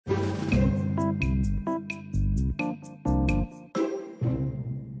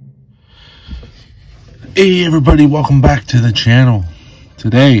Hey everybody, welcome back to the channel.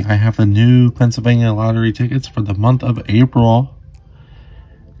 Today I have the new Pennsylvania lottery tickets for the month of April.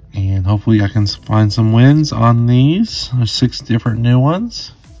 And hopefully I can find some wins on these. There's 6 different new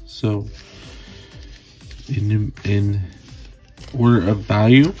ones. So in order of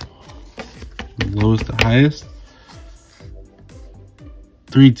value, lowest to highest.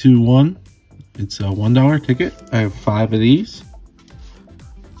 3, 2, 1. It's a $1 ticket. I have 5 of these.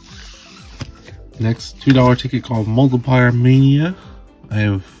 Next $2 ticket called Multiplier Mania. I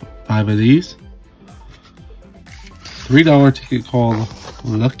have 5 of these. $3 ticket called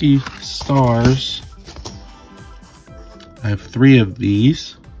Lucky Stars. I have 3 of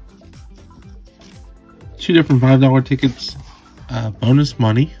these. 2 different $5 tickets, bonus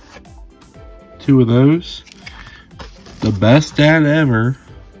money. 2 of those. The best dad ever.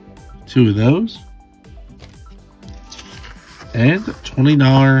 2 of those. And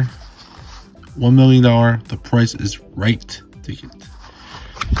 $20 $1 million, the price is right ticket.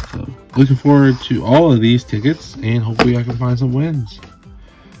 So looking forward to all of these tickets and hopefully I can find some wins.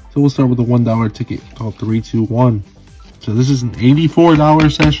 So we'll start with the $1 ticket called 3, 2, 1. So this is an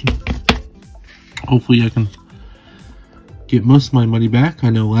 $84 session. Hopefully I can get most of my money back. I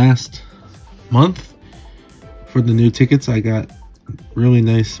know last month for the new tickets I got really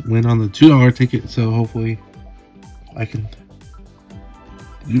nice win on the $2 ticket, so hopefully I can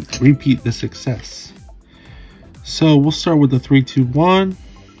repeat the success. So we'll start with the 3, 2, 1.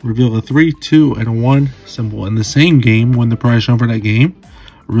 Reveal a 3, 2, and a 1 symbol in the same game. Win the prize shown for that game.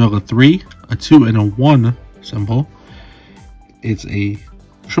 Reveal a 3, a 2, and a 1 symbol. It's a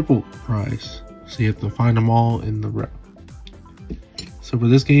triple prize, so you have to find them all in the row. So for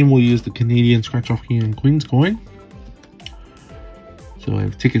this game, we'll use the Canadian Scratch-Off King and Queen's coin. So I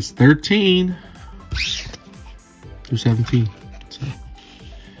have tickets 13 through 17. So,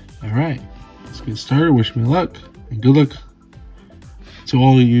 alright, let's get started. Wish me luck and good luck to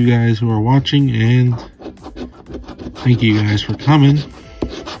all of you guys who are watching, and thank you guys for coming.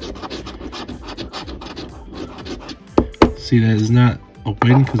 See, that is not a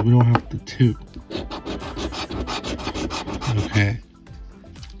win because we don't have the 2. Okay,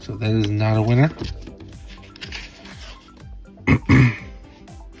 so that is not a winner.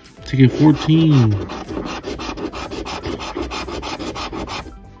 Ticket 14.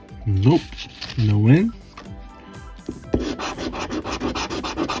 Nope, no win.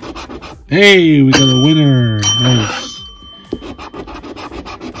 Hey, we got a winner. Nice.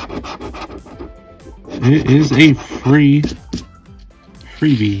 It is a freebie,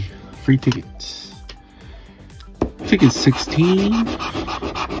 free tickets. Ticket 16.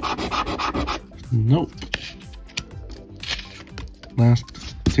 Nope. Last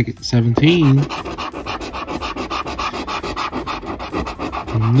ticket 17.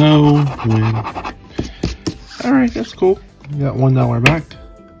 No win. Alright, that's cool. We got $1 back.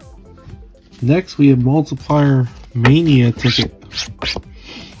 Next, we have Multiplier Mania ticket,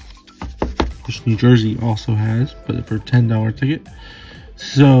 which New Jersey also has, but for a $10 ticket.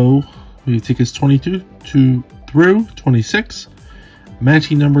 So we have tickets 22 through 26.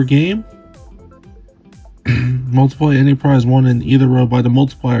 Matching number game. Multiply any prize won in either row by the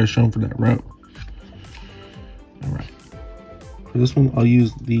multiplier shown for that row. Alright. For this one, I'll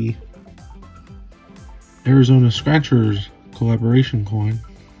use the Arizona Scratchers collaboration coin.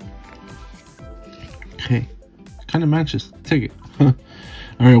 Okay, kind of matches the ticket.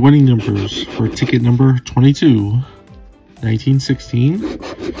 Alright, winning numbers for ticket number 22, 1916.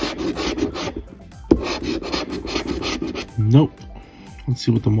 Nope. Let's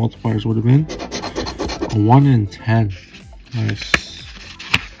see what the multipliers would have been. A 1 and 10. Nice.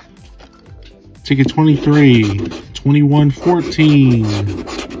 Ticket 23, 2114.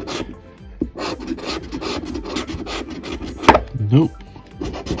 Nope.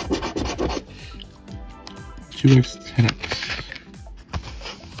 2x, 10x.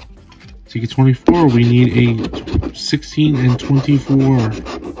 Ticket 24, we need a 16 and 24.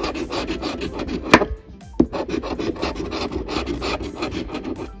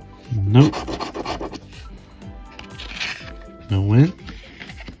 Nope. No win.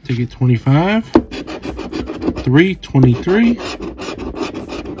 Ticket 25. 3, 23.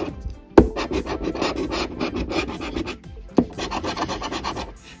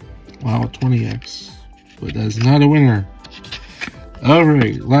 Wow, 20x. But that's not a winner.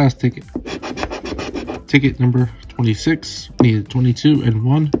 Alright, last ticket. Ticket number 26. Needed 22 and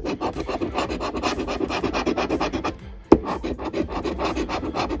 1.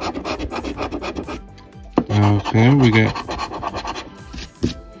 Okay, we got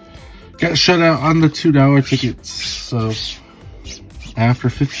shut out on the $2 tickets. So after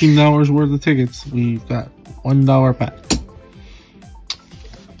 $15 worth of tickets, we've got $1 back.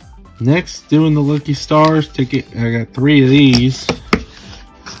 Next, doing the Lucky Stars ticket. I got 3 of these.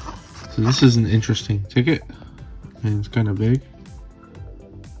 So this is an interesting ticket, and it's kind of big.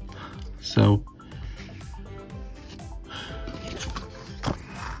 So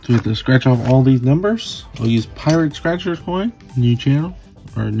to scratch off all these numbers, I'll use Pirate Scratchers coin, new channel,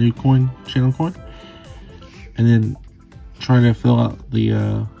 or new coin, channel coin, and then try to fill out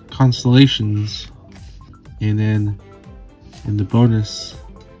the constellations, and then in the bonus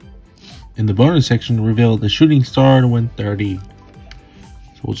section, reveal the shooting star to win 30. So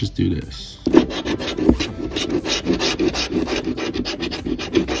we'll just do this.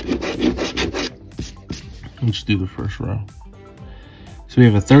 Let's do the first row. So we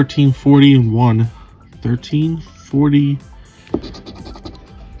have a 13, 40, and 1. 13, 40,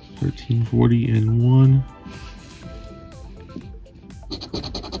 13, 40, and 1.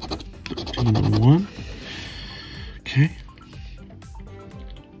 13 and 1. Okay.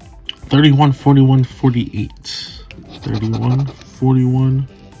 31, 41, 48. 31, 41.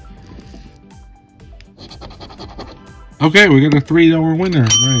 Okay, we got a $3 winner.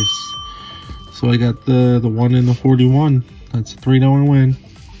 Nice. So I got the 1 and the 41. That's a $3 win.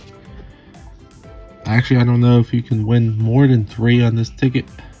 Actually, I don't know if you can win more than 3 on this ticket.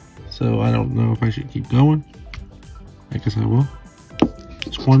 So I don't know if I should keep going. I guess I will.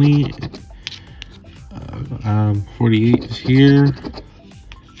 20. 48 is here.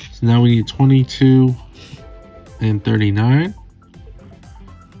 So now we need 22 and 39.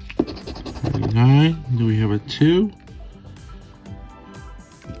 39. Do we have a 2?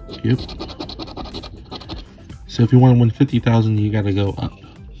 Yep. So if you want to win 50,000, you got to go up.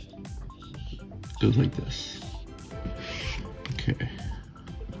 It goes like this. Okay.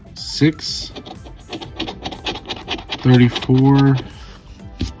 6. 34.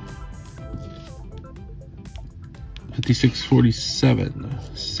 56, 47.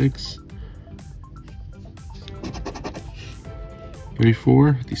 6.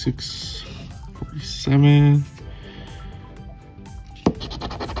 34, 56, 47.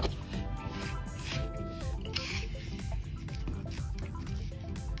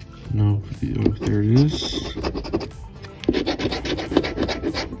 No, oh, there it is.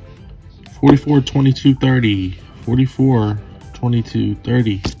 44, 22, 30. 44, 22,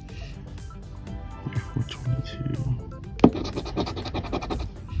 30. 44, 22.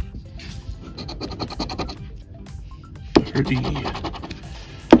 30.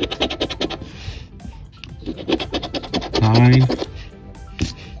 9.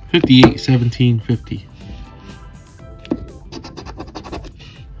 58, 17, 50.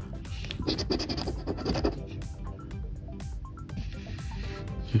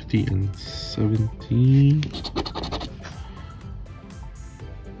 50 and 17.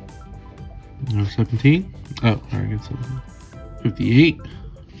 No, 17. Oh, I got 17. 58.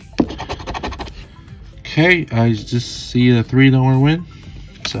 Okay, I just see a $3 win.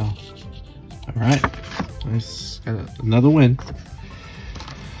 So, alright. Nice. Got another win.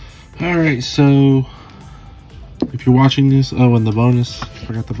 Alright, so if you're watching this, oh, and the bonus,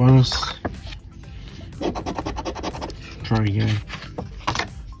 forgot the bonus. Try again.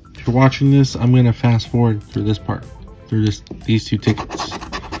 If you're watching this, I'm gonna fast forward through this part, through these 2 tickets.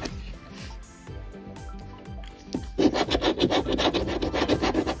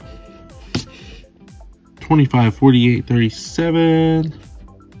 $25, 48, 37.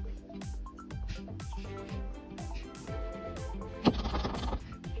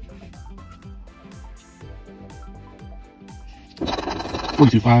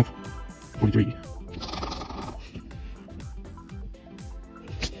 $42.5, 43.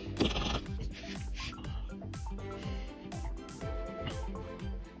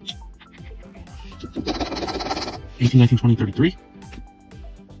 $18, 19, 20, 33.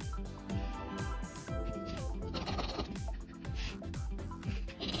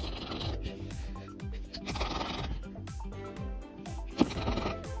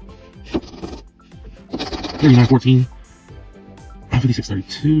 $39, 14. 56,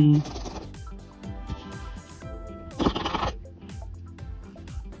 32.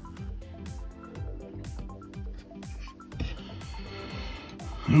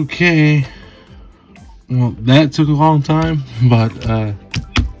 Okay. Well, that took a long time, but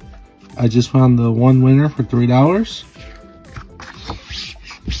I just found the one winner for $3.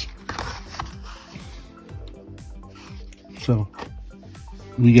 So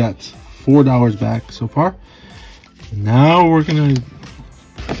we got $4 back so far. Now we're gonna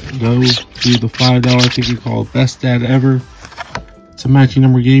go to the $5 ticket called Best Dad Ever. It's a matching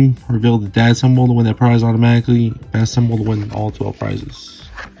number game. Reveal the dad symbol to win that prize automatically. Best symbol to win all 12 prizes.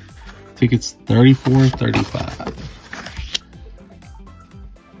 Tickets $34.35.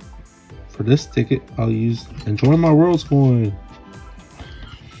 For this ticket, I'll use Enjoy My Worlds coin.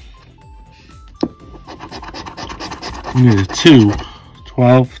 We need a 2,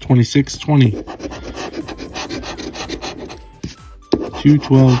 12, 26, 20. 2,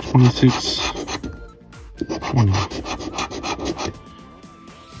 12, 26, 20.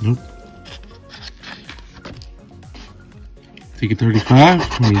 Nope. Ticket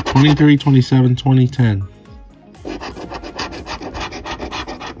 35. We need 23, 27, 20, 10.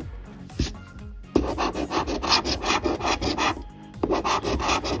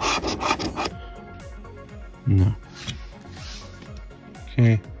 No.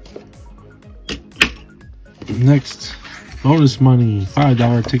 Okay. Next, bonus money,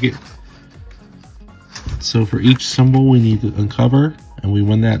 $5 ticket. So for each symbol we need to uncover, and we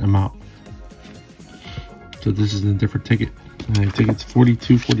win that amount. So this is a different ticket. And ticket's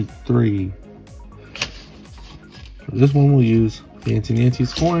 $42.43. For this one we'll use Fancy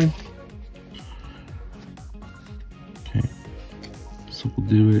Nancy's coin. Okay. So we'll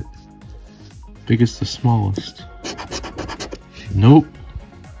do it biggest to smallest. Nope.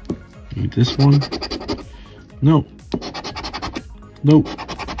 Need this one. Nope. Nope.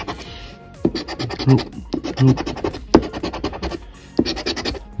 Nope. Nope.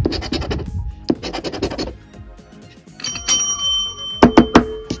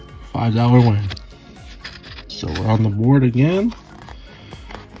 $5 win. So we're on the board again.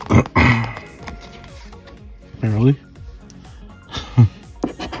 Apparently.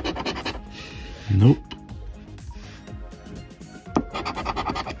 Nope.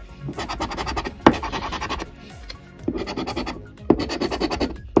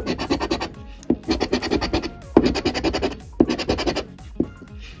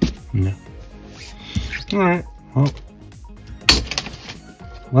 No. Alright, well.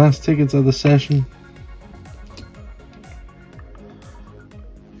 Last tickets of the session.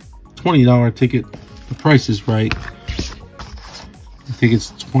 $20 ticket. The price is right. The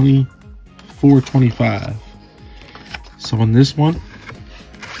ticket's $24.25. So on this one,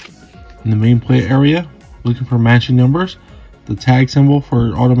 in the main play area, looking for matching numbers. The tag symbol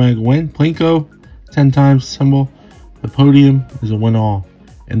for automatic win. Plinko, 10 times symbol. The podium is a win all.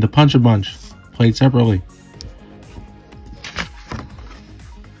 And the punch a bunch, played separately.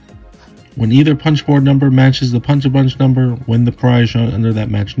 When either punch board number matches the punch a bunch number, win the prize shown under that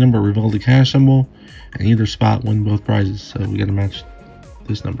match number. Reveal the cash symbol, and either spot win both prizes. So we gotta match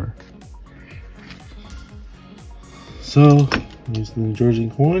this number. So use the New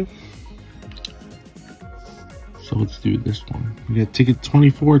Jersey coin. So let's do this one. We got ticket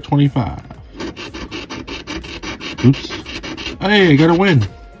 $24.25. Oops. Hey, I got a win.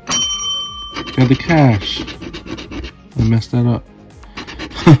 Got the cash. I messed that up.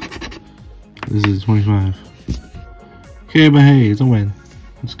 This is 25. Okay, but hey, it's a win.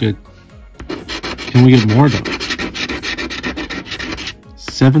 It's good. Can we get more though?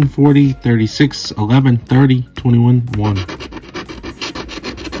 7, 40, 36, 11, 30, 21, 1.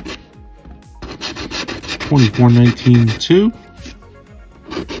 24, 19, 2.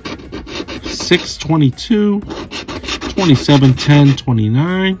 6, 22. 27, 10,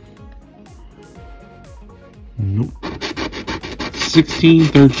 29. Nope. 16,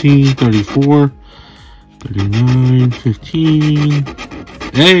 13, 34, 39, 15.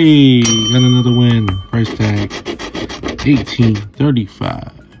 Hey, got another win. Price tag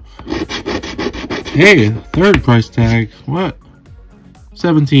 $18.35. Hey, third price tag. What?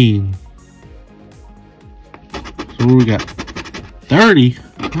 17. So what we got? 30.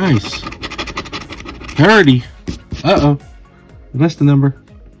 Nice. 30. Uh-oh. That's the number.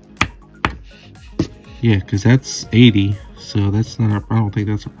 Yeah, because that's 80. So that's not, I don't think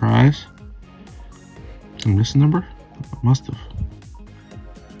that's a prize. I missed a number? I must have.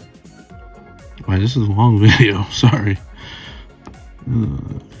 Wow, this is a long video, sorry.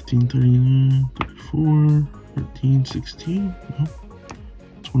 15, 39, 34, 13, 16, no.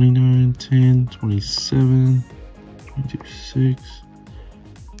 29, 10, 27, 22, 6,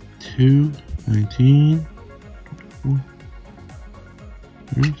 2, 19, 24,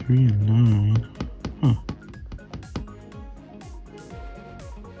 33, and 9. Huh.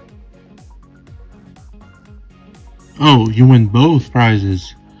 Oh, you win both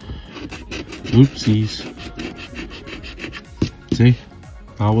prizes. Oopsies. See?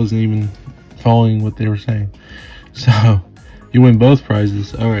 I wasn't even following what they were saying. So, you win both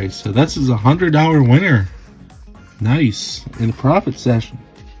prizes. Alright, so this is a $100 winner. Nice. In the profit session.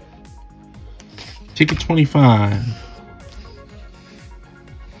 Ticket 25.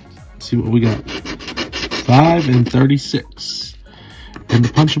 Let's see what we got. 5 and 36. And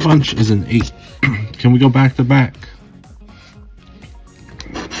the Punch a Bunch is an 8. Can we go back to back?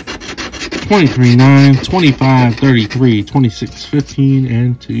 23, 9, 25, 33, 26, 15,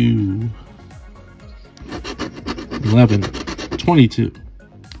 and 2. 11, 22,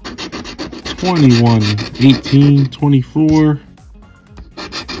 21, 18, 24,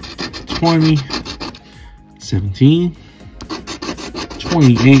 20, 17,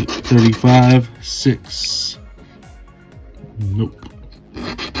 28, 35, 6. Nope.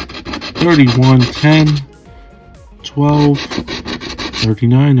 31, 10, 12,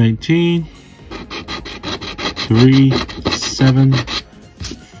 39, 19, 3, 7,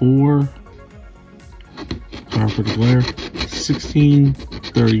 4, sorry for the glare, 16,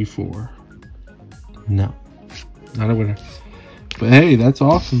 34. No, not a winner. But hey, that's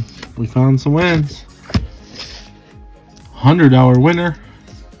awesome. We found some wins. $100 winner.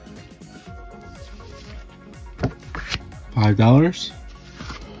 $5.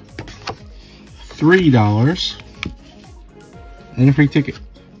 $3. And a free ticket.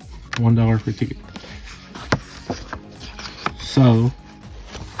 $1 free ticket. So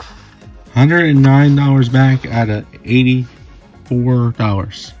 $109 back at a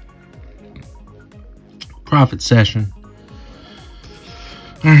 $84 profit session.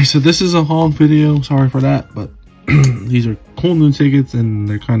 Alright, so this is a haul video. Sorry for that, but these are cool new tickets and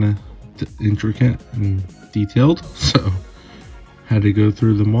they're kind of intricate and detailed, so had to go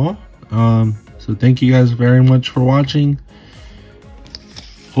through them all. So thank you guys very much for watching.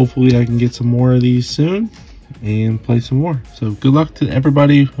 Hopefully I can get some more of these soon and play some more. So good luck to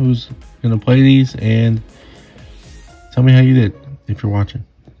everybody who's gonna play these, and tell me how you did if you're watching.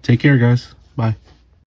 Take care, guys. Bye.